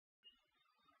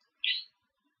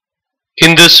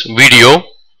In this video,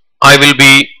 I will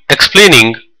be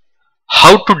explaining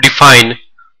how to define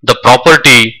the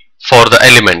property for the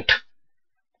element.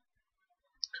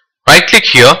 Right click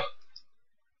here,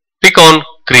 pick on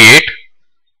Create,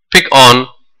 pick on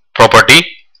Property.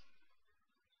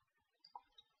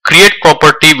 Create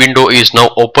Property window is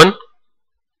now open.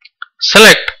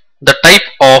 Select the type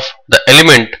of the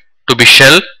element to be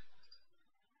shell.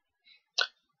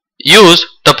 Use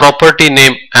the property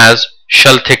name as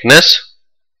shell thickness.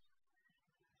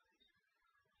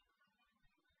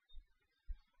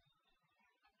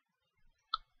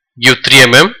 Give 3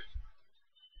 mm.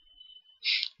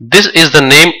 This is the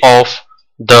name of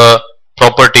the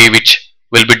property which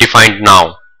will be defined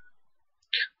now.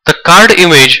 The card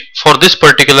image for this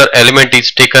particular element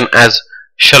is taken as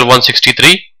shell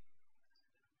 163.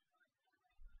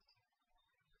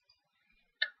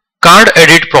 Card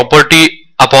edit property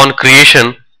upon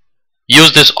creation,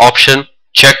 use this option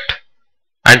checked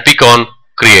and pick on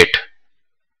Create.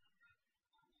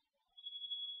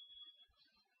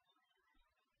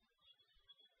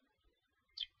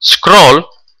 Scroll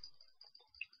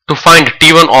to find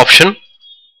T1 option,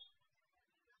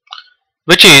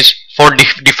 which is for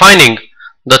defining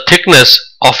the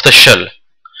thickness of the shell.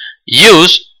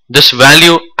 Use this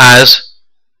value as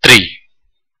 3.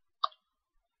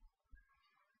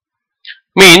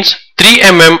 Means 3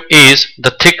 mm is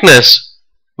the thickness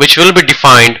which will be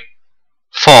defined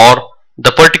for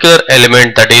the particular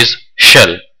element, that is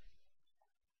shell.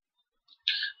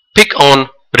 Pick on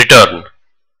Return.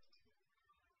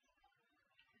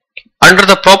 Under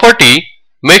the property,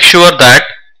 make sure that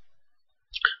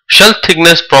shell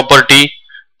thickness property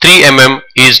 3 mm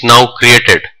is now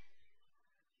created.